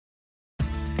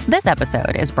This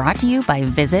episode is brought to you by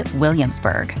Visit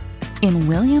Williamsburg. In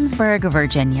Williamsburg,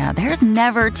 Virginia, there's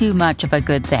never too much of a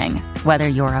good thing. Whether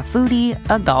you're a foodie,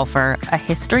 a golfer, a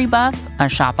history buff, a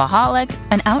shopaholic,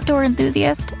 an outdoor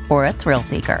enthusiast, or a thrill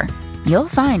seeker, you'll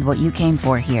find what you came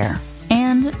for here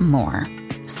and more.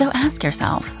 So ask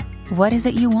yourself, what is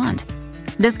it you want?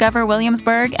 Discover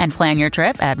Williamsburg and plan your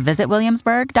trip at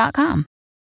visitwilliamsburg.com.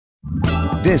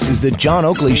 This is the John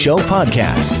Oakley Show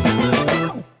podcast.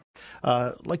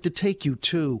 I'd like to take you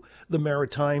to the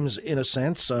Maritimes, in a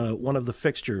sense, one of the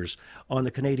fixtures on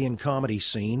the Canadian comedy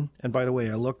scene. And by the way,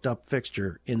 I looked up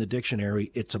fixture in the dictionary.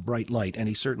 It's a bright light, and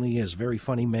he certainly is. Very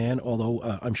funny man,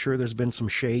 although I'm sure there's been some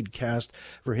shade cast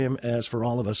for him, as for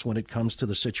all of us, when it comes to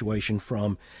the situation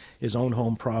from his own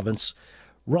home province.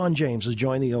 Ron James has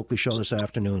joined the Oakley Show this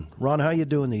afternoon. Ron, how you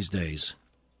doing these days?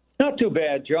 Not too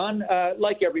bad, John.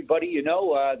 Like everybody,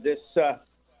 this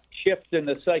shift in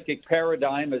the psychic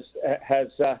paradigm has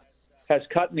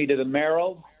cut me to the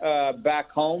marrow.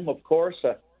 Back home, of course,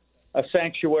 a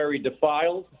sanctuary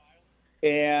defiled,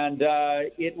 and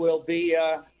it will be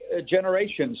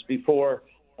generations before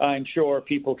I'm sure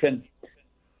people can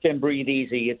breathe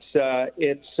easy.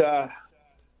 It's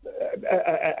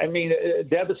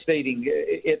devastating.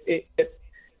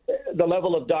 The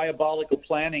level of diabolical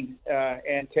planning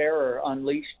and terror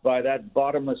unleashed by that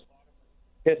bottomless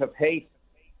pit of hate,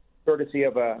 courtesy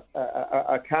of a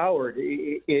coward,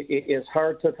 is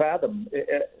hard to fathom.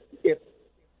 It's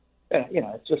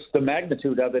just the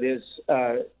magnitude of it is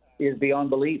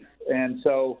beyond belief. And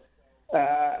so,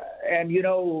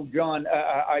 John,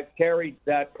 I've carried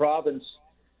that province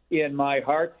in my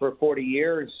heart for 40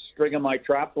 years, stringing my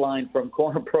trap line from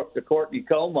Corner Brook to Courtney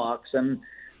Comox, and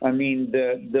I mean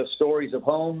the stories of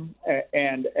home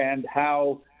and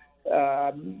how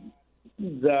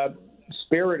the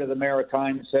spirit of the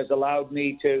Maritimes has allowed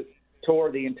me to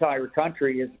tour the entire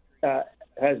country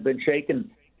has been shaken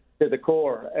to the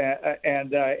core.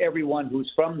 And everyone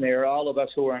who's from there, all of us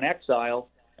who are in exile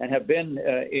and have been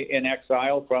in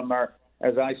exile from our,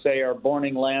 as I say, our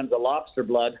borning lands of lobster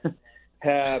blood,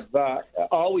 have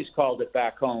always called it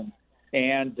back home.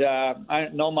 And I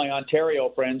know my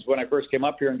Ontario friends, when I first came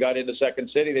up here and got into Second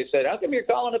City, they said, "How come you're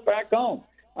calling it back home?"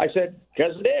 I said,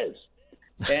 "Because it is."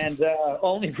 And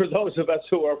only for those of us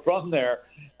who are from there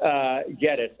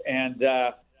get it. And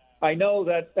I know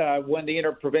that when the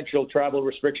interprovincial travel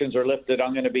restrictions are lifted,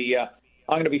 I'm going to be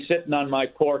sitting on my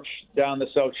porch down the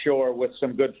South Shore with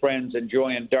some good friends,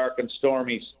 enjoying dark and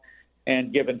stormies,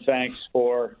 and giving thanks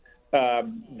for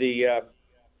the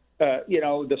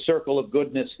circle of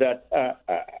goodness that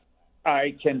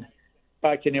I can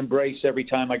embrace every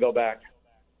time I go back.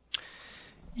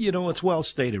 It's well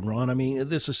stated, Ron. I mean,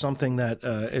 this is something that,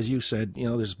 as you said,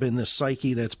 there's been this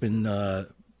psyche that's been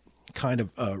kind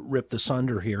of ripped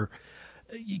asunder here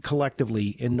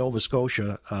collectively in Nova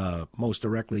Scotia, most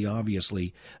directly,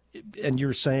 obviously. And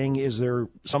you're saying, is there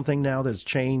something now that's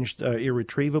changed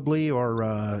irretrievably,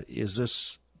 or is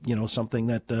this, something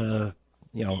that,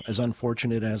 as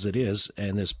unfortunate as it is,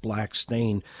 and this black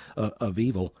stain of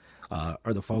evil,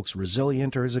 are the folks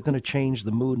resilient, or is it going to change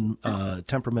the mood and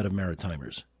temperament of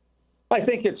Maritimers? I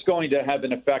think it's going to have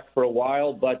an effect for a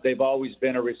while, but they've always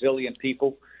been a resilient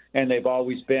people, and they've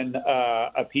always been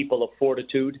a people of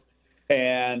fortitude.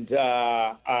 And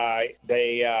I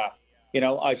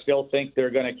still think they're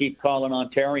going to keep calling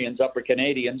Ontarians Upper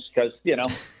Canadians because,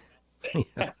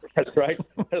 that's right.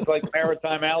 It's like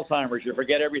maritime Alzheimer's. You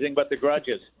forget everything but the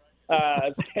grudges.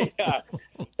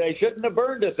 They shouldn't have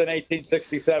burned us in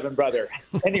 1867, brother.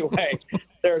 Anyway,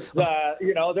 there's,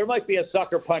 there might be a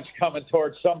sucker punch coming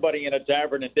towards somebody in a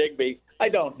tavern in Digby. I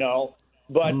don't know.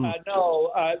 But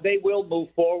they will move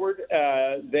forward.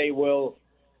 They will,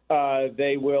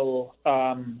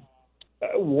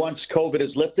 once COVID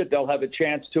is lifted, they'll have a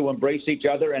chance to embrace each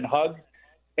other and hug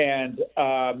and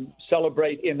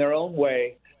celebrate in their own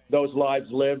way those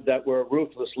lives lived that were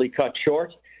ruthlessly cut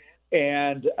short.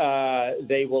 And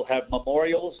they will have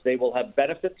memorials, they will have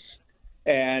benefits,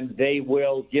 and they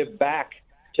will give back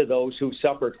to those who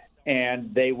suffered.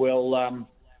 And they will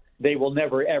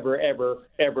never, ever, ever,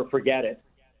 ever forget it.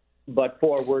 But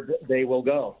forward they will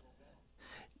go.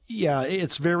 Yeah,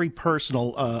 it's very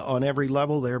personal on every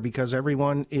level there, because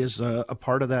everyone is a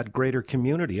part of that greater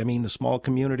community. I mean, the small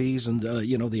communities and,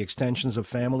 the extensions of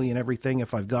family and everything,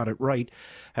 if I've got it right,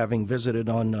 having visited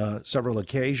on several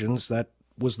occasions, that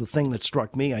was the thing that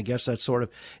struck me. I guess that's sort of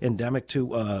endemic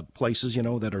to places,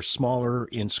 that are smaller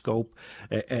in scope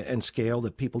and scale,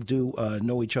 that people do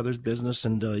know each other's business,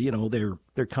 and,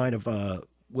 they're kind of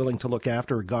willing to look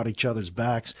after, got each other's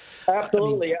backs.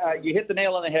 Absolutely. You hit the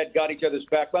nail on the head, got each other's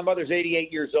back. My mother's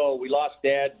 88 years old. We lost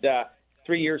Dad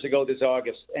 3 years ago this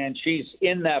August, and she's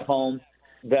in that home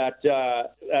that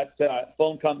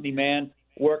phone company man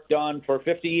worked on for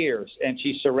 50 years, and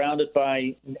she's surrounded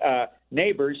by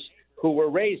neighbors who were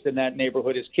raised in that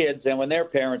neighborhood as kids, and when their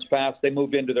parents passed, they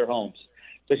moved into their homes.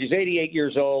 So she's 88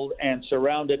 years old and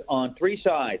surrounded on three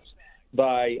sides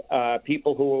by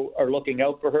people who are looking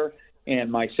out for her,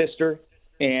 and my sister.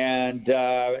 And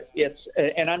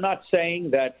and I'm not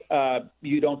saying that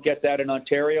you don't get that in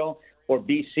Ontario or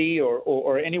BC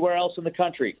or anywhere else in the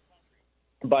country,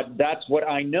 but that's what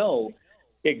I know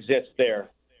exists there.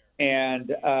 And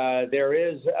there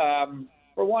is,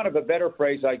 for want of a better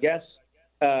phrase, I guess,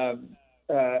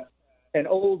 an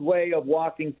old way of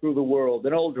walking through the world,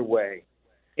 an older way.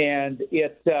 And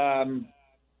it's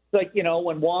like, you know,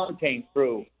 when Juan came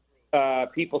through,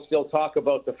 people still talk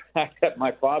about the fact that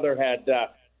my father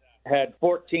had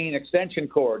 14 extension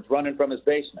cords running from his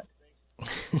basement.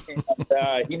 And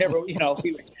he never, he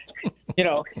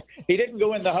didn't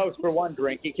go in the house for one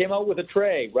drink. He came out with a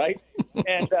tray, right?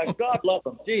 And God love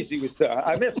him. Jeez, he was,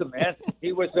 I miss him, man.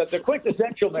 He was the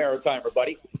quintessential Maritimer,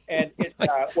 buddy. And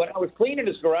when I was cleaning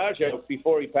his garage out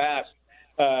before he passed,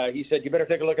 he said, "You better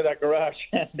take a look at that garage."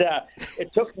 And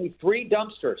it took me 3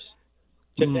 dumpsters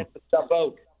to get the stuff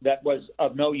out that was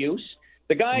of no use.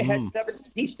 The guy had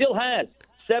he still has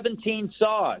 17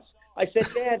 saws. I said,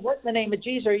 "Dad, what in the name of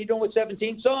Jesus are you doing with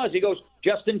 17 saws?" He goes,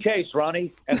 "Just in case,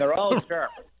 Ronnie, and they're all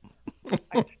sharp."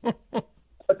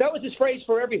 But that was his phrase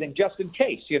for everything, just in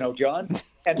case, John.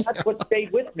 And that's what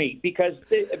stayed with me, because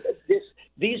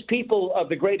these people of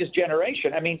the greatest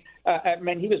generation, I mean,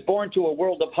 he was born to a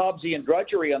world of Hobbesian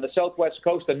drudgery on the southwest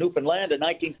coast of Newfoundland in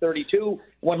 1932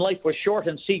 when life was short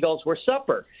and seagulls were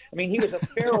supper. I mean, he was a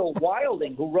feral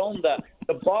wilding who roamed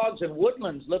the bogs and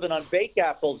woodlands, living on bake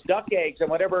apples, duck eggs, and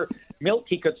whatever milk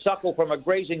he could suckle from a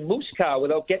grazing moose cow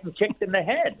without getting kicked in the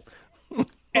head.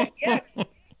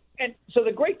 And so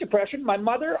the Great Depression, my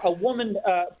mother, a woman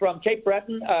from Cape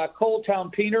Breton, Coal Town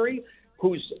Peanery,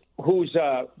 whose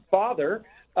father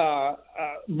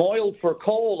moiled for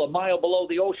coal a mile below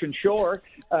the ocean shore,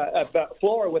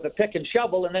 floor with a pick and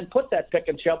shovel, and then put that pick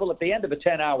and shovel at the end of a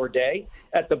 10-hour day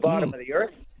at the bottom of the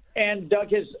earth, and dug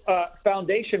his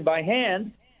foundation by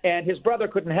hand, and his brother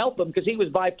couldn't help him because he was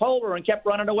bipolar and kept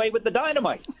running away with the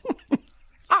dynamite.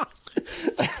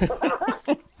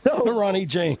 Ronnie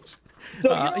James. So,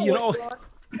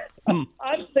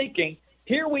 I'm thinking,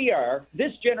 here we are,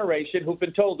 this generation who've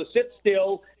been told to sit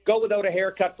still, go without a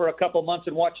haircut for a couple months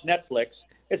and watch Netflix.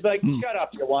 It's like, shut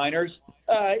up, you whiners.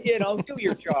 Do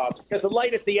your jobs. Because the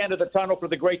light at the end of the tunnel for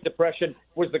the Great Depression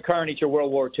was the carnage of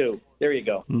World War II. There you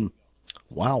go.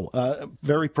 Wow.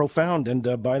 Very profound.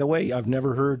 And by the way, I've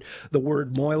never heard the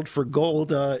word moiled for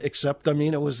gold, except,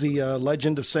 it was the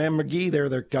legend of Sam McGee there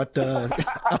that got,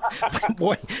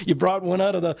 boy, you brought one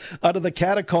out of the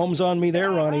catacombs on me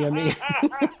there, Ronnie.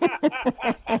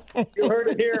 You heard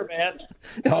it here, man.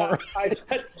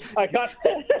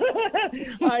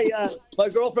 My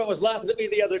girlfriend was laughing at me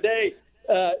the other day.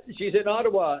 She's in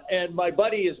Ottawa, and my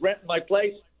buddy is renting my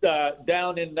place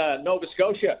down in Nova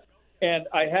Scotia. And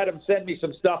I had him send me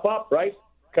some stuff up, right?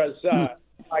 Because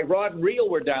my rod and reel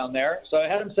were down there. So I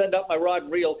had him send up my rod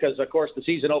and reel because, of course, the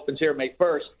season opens here May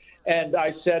 1st. And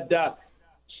I said,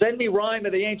 send me Rhyme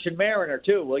of the Ancient Mariner,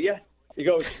 too, will you? He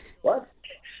goes, what?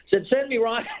 I said, send me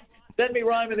Rhyme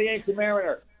of the Ancient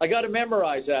Mariner. I got to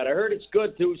memorize that. I heard it's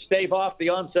good to stave off the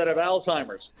onset of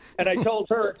Alzheimer's. And I told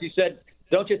her, she said,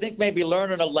 don't you think maybe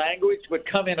learning a language would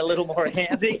come in a little more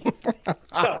handy?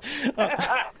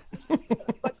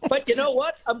 But you know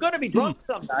what? I'm going to be drunk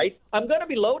some night. I'm going to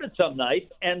be loaded some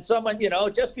night. And someone,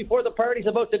 just before the party's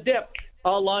about to dip,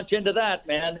 I'll launch into that,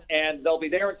 man. And they'll be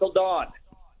there until dawn.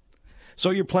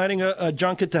 So you're planning a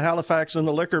junket to Halifax in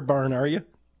the liquor barn, are you?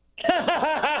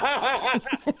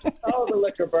 Oh, the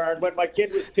liquor barn. When my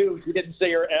kid was 2, she didn't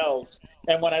say her L's.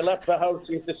 And when I left the house,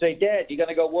 she used to say, Dad, you going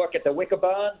to go work at the Wicker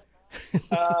Barn?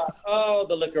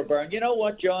 The liquor barn. You know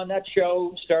what, John? That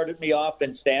show started me off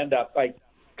in stand-up.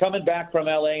 Coming back from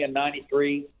L.A. in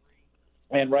 93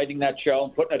 and writing that show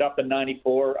and putting it up in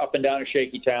 94, up and down a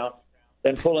shaky town,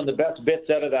 then pulling the best bits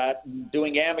out of that and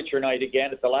doing amateur night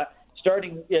again at the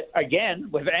starting again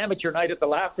with amateur night at the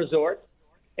Laugh Resort.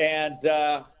 And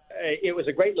it was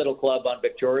a great little club on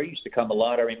Victoria. Used to come a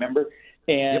lot, I remember.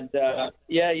 And, the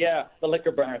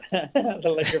liquor barn. The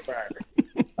liquor barn.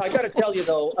 I got to tell you,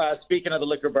 though, speaking of the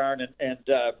liquor barn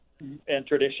and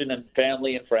tradition and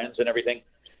family and friends and everything,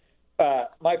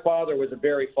 my father was a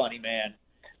very funny man,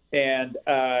 and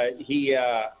he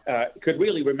could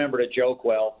really remember a joke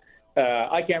well.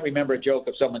 I can't remember a joke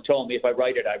if someone told me. If I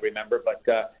write it, I remember. But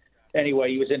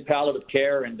anyway, he was in palliative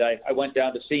care, and I went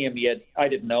down to see him. I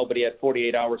didn't know, but he had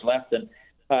 48 hours left, and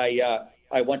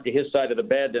I went to his side of the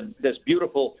bed, and this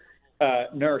beautiful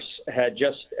nurse had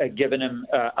just given him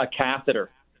a catheter.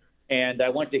 And I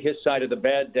went to his side of the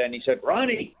bed, and he said,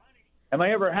 "Ronnie, am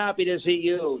I ever happy to see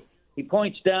you?" He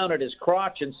points down at his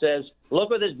crotch and says, "Look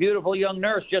what this beautiful young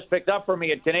nurse just picked up for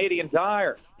me at Canadian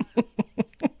Tire."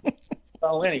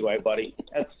 Oh, anyway, buddy,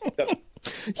 that's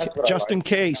what just in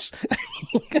case.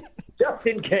 Just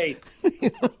in case.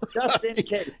 Just in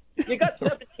case. You got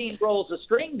 17 rolls of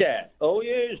string, Dad. Oh,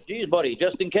 yes. Geez, buddy,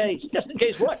 just in case. Just in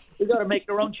case what? We got to make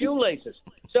their own shoelaces.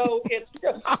 So it's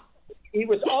just, he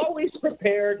was always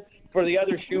prepared for the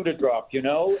other shoe to drop,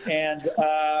 and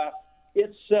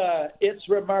it's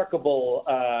remarkable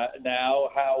now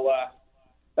how,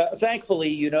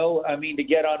 thankfully, to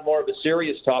get on more of a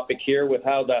serious topic here with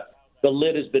how the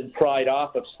lid has been pried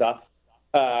off of stuff,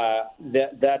 the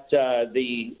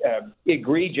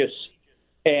egregious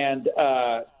and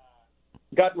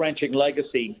gut-wrenching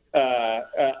legacy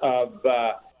of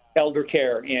elder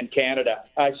care in Canada.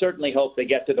 I certainly hope they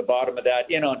get to the bottom of that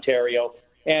in Ontario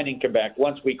and in Quebec.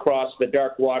 Once we cross the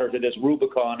dark waters of this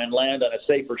Rubicon and land on a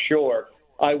safer shore,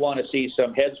 I want to see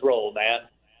some heads roll, man.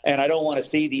 And I don't want to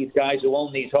see these guys who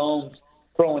own these homes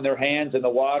throwing their hands in the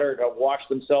water to wash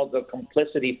themselves of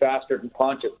complicity faster than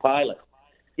Pontius Pilate.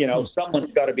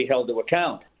 Someone's got to be held to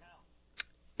account.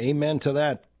 Amen to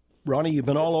that. Ronnie, you've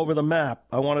been all over the map.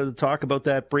 I wanted to talk about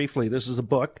that briefly. This is a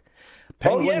book.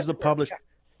 Penguin's the publisher.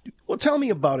 Well, tell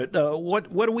me about it.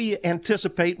 What do we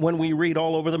anticipate when we read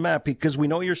All Over the Map? Because we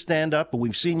know you're stand-up, but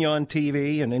we've seen you on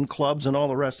TV and in clubs and all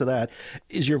the rest of that.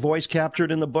 Is your voice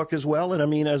captured in the book as well?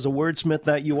 And, as a wordsmith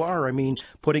that you are,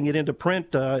 putting it into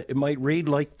print, it might read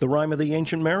like the Rime of the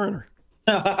Ancient Mariner.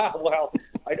 Well,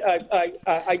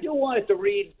 I do want it to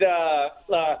read...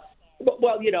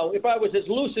 if I was as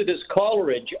lucid as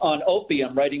Coleridge on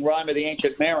opium writing Rime of the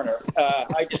Ancient Mariner,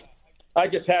 I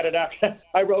just had it after.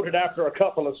 I wrote it after a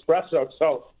couple of espressos,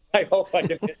 so I hope I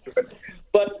can get to it.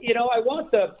 But I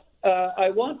want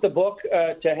the book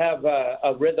to have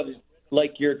a rhythm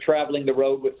like you're traveling the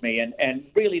road with me, and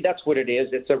really that's what it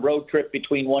is. It's a road trip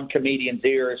between one comedian's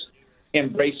ears,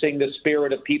 embracing the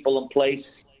spirit of people and place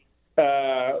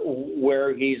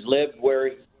where he's lived,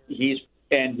 where he's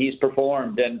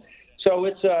performed, and so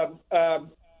it's a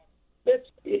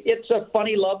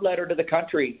funny love letter to the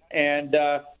country, and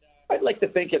I'd like to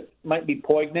think it might be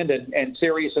poignant and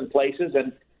serious in places,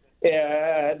 and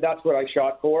that's what I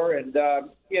shot for. And I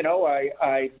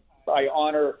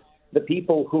honor the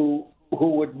people who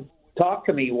would talk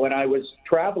to me when I was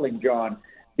traveling, John,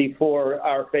 before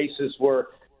our faces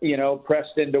were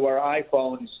pressed into our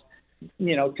iPhones.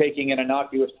 Taking an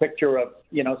innocuous picture of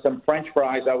some French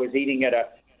fries I was eating at a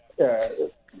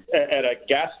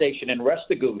gas station in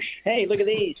Restigouche. Hey, look at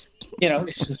these.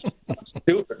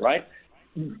 Stupid, right?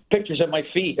 Pictures of my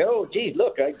feet. Oh, geez,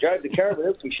 look, I drive the car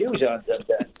without some shoes on.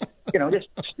 Just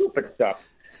stupid stuff.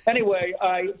 Anyway,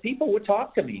 people would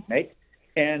talk to me, mate,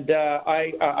 and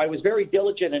I was very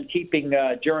diligent in keeping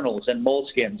journals and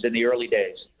moleskins in the early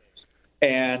days.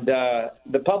 And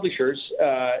the publishers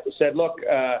said, look,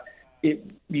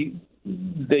 the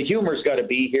humor's got to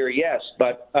be here, yes,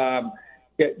 but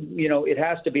it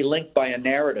has to be linked by a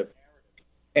narrative.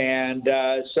 And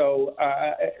so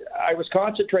I was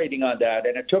concentrating on that,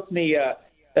 and it took me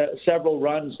several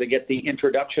runs to get the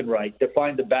introduction right, to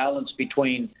find the balance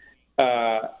between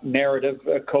narrative,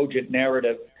 cogent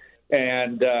narrative,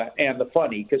 and the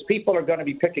funny, because people are going to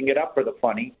be picking it up for the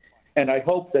funny, and I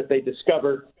hope that they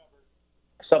discover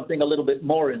something a little bit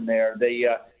more in there.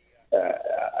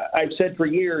 I've said for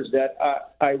years that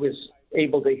I was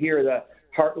able to hear the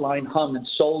heartline hum and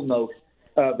soul note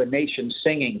of a nation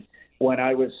singing when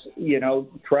I was,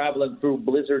 traveling through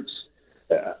blizzards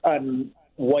on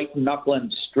white knuckling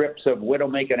strips of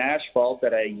widowmaking asphalt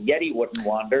that a Yeti wouldn't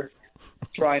wander,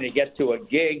 trying to get to a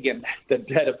gig in the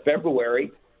dead of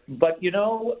February. But,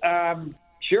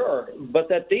 sure, but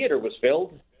that theater was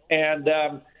filled. And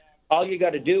all you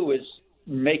got to do is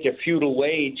make a feudal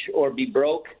wage or be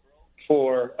broke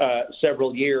for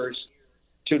several years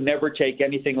to never take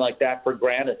anything like that for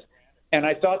granted. And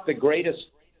I thought the greatest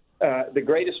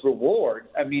reward,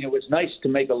 it was nice to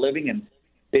make a living and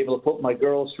be able to put my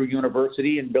girls through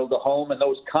university and build a home and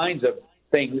those kinds of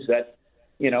things that,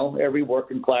 every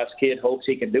working class kid hopes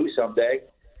he can do someday.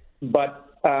 But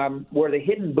were the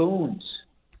hidden boons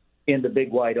in the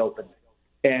big wide open.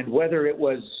 And whether it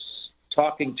was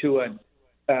talking to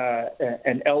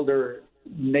an elder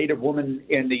Native woman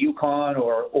in the Yukon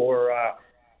or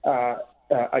a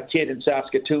kid in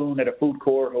Saskatoon at a food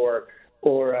court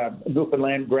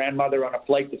Newfoundland grandmother on a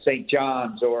flight to St.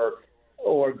 John's,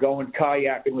 or going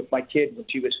kayaking with my kid when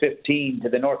she was 15 to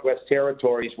the Northwest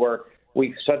Territories, where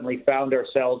we suddenly found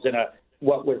ourselves in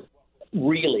what was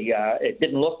really, it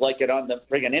didn't look like it on the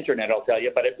friggin' internet, I'll tell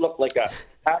you, but it looked like a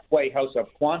halfway house of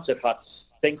Quonset huts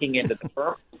sinking into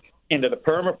the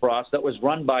permafrost that was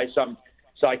run by some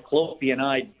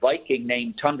cyclopean-eyed Viking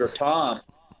named Tundra Tom,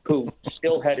 who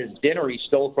still had his dinner he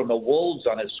stole from the wolves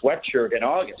on his sweatshirt in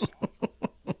August.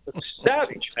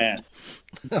 Savage, man.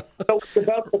 So it's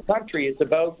about the country. It's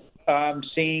about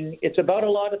it's about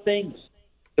a lot of things.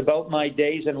 It's about my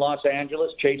days in Los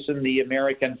Angeles chasing the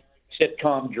American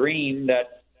sitcom dream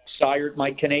that sired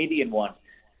my Canadian one.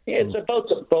 It's about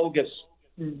the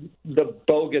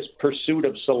bogus pursuit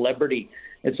of celebrity.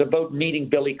 It's about meeting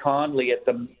Billy Connolly at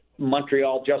the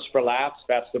Montreal Just for Laughs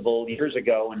Festival years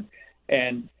ago,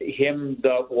 and him,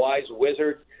 the wise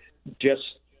wizard, just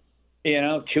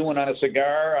chewing on a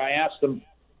cigar. I asked him,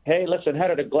 "Hey, listen, how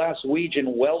did a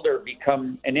Glaswegian welder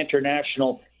become an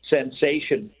international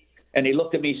sensation?" And he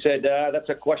looked at me and said, "That's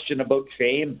a question about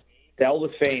fame. To hell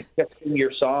with fame. Just sing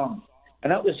your song."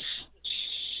 And that was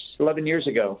 11 years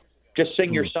ago. Just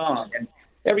sing your song. And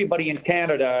everybody in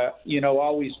Canada,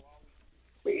 always,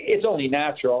 it's only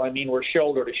natural. I mean, we're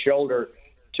shoulder to shoulder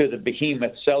to the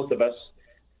behemoth south of us.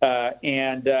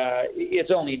 And it's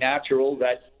only natural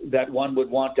that one would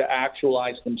want to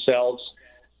actualize themselves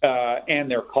and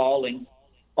their calling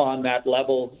on that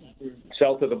level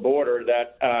south of the border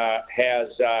that that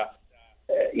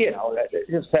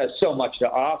just has so much to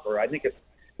offer. I think it's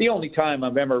the only time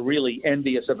I'm ever really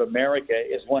envious of America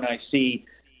is when I see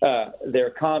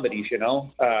their comedies.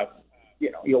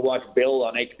 You'll watch Bill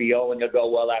on HBO and you'll go,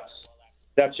 well,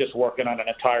 that's just working on an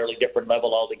entirely different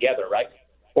level altogether, right?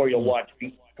 Or you'll watch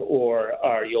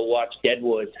you'll watch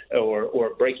Deadwood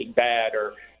or Breaking Bad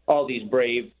or all these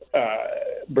brave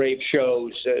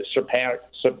shows,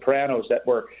 Sopranos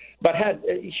but had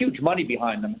huge money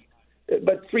behind them.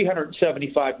 But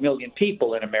 375 million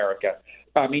people in America.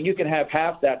 I mean, you can have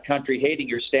half that country hating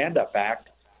your stand-up act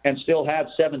and still have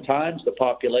 7 times the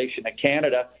population of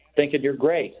Canada thinking you're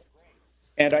great.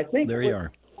 And I think there you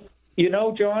are.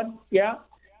 John, yeah.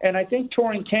 And I think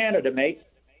touring Canada, mate,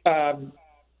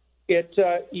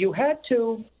 you had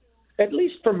to, at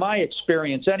least from my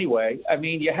experience anyway, I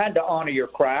mean, you had to honor your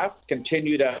craft,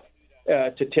 continue to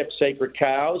tip sacred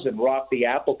cows and rock the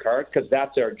apple cart, because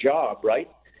that's our job,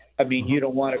 right? I mean, you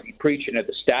don't want to be preaching at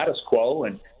the status quo,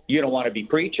 and you don't want to be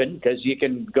preaching because you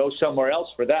can go somewhere else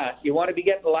for that. You want to be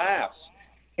getting laughs.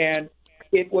 And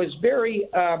it was very,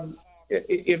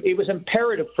 it was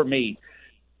imperative for me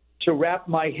to wrap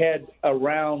my head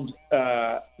around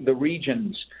the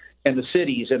regions and the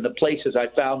cities and the places I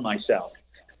found myself.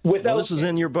 Well, this is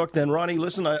in your book then, Ronnie.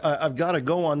 Listen, I've got to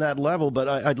go on that level, but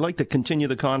I'd like to continue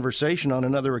the conversation on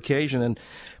another occasion and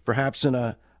perhaps in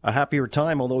a happier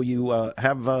time, although you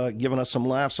have given us some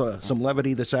laughs, some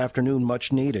levity this afternoon,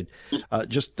 much needed.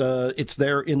 It's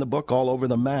there in the book all over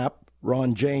the map.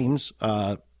 Ron James,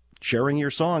 sharing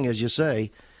your song, as you say,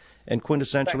 and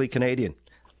quintessentially Canadian.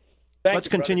 Let's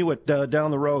continue it down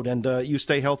the road, and you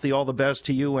stay healthy. All the best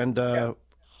to you, and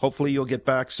hopefully you'll get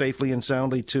back safely and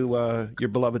soundly to your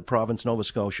beloved province, Nova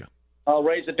Scotia. I'll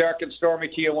raise the dark and stormy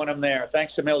to you when I'm there.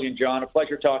 Thanks a million, John. A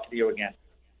pleasure talking to you again.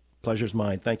 Pleasure's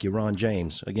mine. Thank you, Ron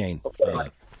James. Again,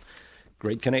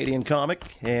 great Canadian comic.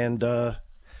 And, the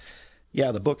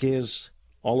book is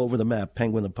all over the map,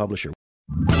 Penguin the publisher.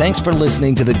 Thanks for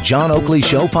listening to the John Oakley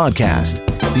Show podcast.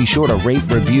 Be sure to rate,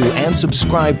 review, and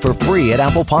subscribe for free at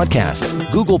Apple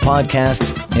Podcasts, Google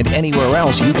Podcasts, and anywhere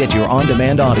else you get your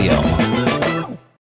on-demand audio.